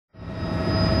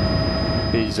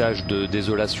Paysage de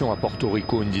désolation à Porto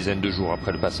Rico une dizaine de jours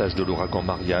après le passage de l'ouragan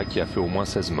Maria qui a fait au moins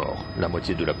 16 morts. La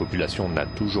moitié de la population n'a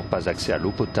toujours pas accès à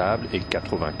l'eau potable et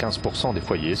 95% des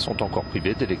foyers sont encore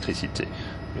privés d'électricité.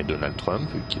 Mais Donald Trump,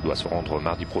 qui doit se rendre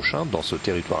mardi prochain dans ce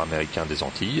territoire américain des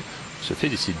Antilles, se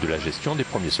félicite de la gestion des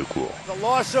premiers secours.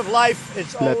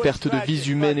 La perte de vies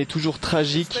humaines est toujours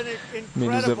tragique, mais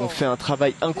nous avons fait un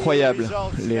travail incroyable.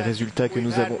 Les résultats que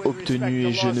nous avons obtenus,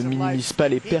 et je ne minimise pas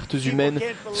les pertes humaines,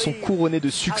 sont couronnés de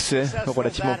succès,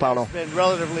 relativement parlant.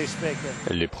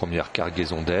 Les premières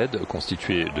cargaisons d'aide,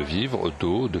 constituées de vivres,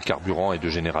 d'eau, de carburant et de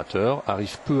générateurs,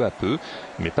 arrivent peu à peu,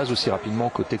 mais pas aussi rapidement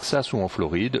qu'au Texas ou en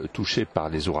Floride, touchés par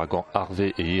les ouragans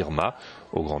Harvey et Irma,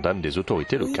 au grand dam des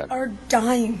autorités locales.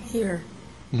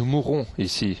 Nous mourrons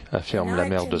ici, affirme la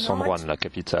maire de San Juan, la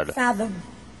capitale.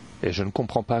 Et je ne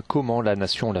comprends pas comment la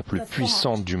nation la plus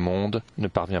puissante du monde ne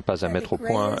parvient pas à mettre au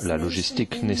point la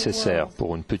logistique nécessaire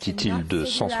pour une petite île de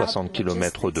 160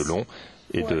 km de long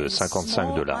et de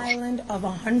 55 de large.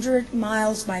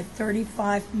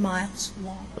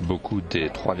 Beaucoup des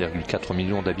 3,4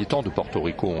 millions d'habitants de Porto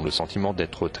Rico ont le sentiment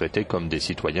d'être traités comme des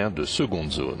citoyens de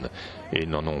seconde zone. Et ils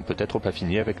n'en ont peut-être pas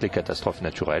fini avec les catastrophes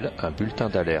naturelles. Un bulletin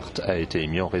d'alerte a été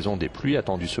émis en raison des pluies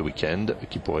attendues ce week-end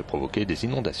qui pourraient provoquer des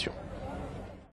inondations.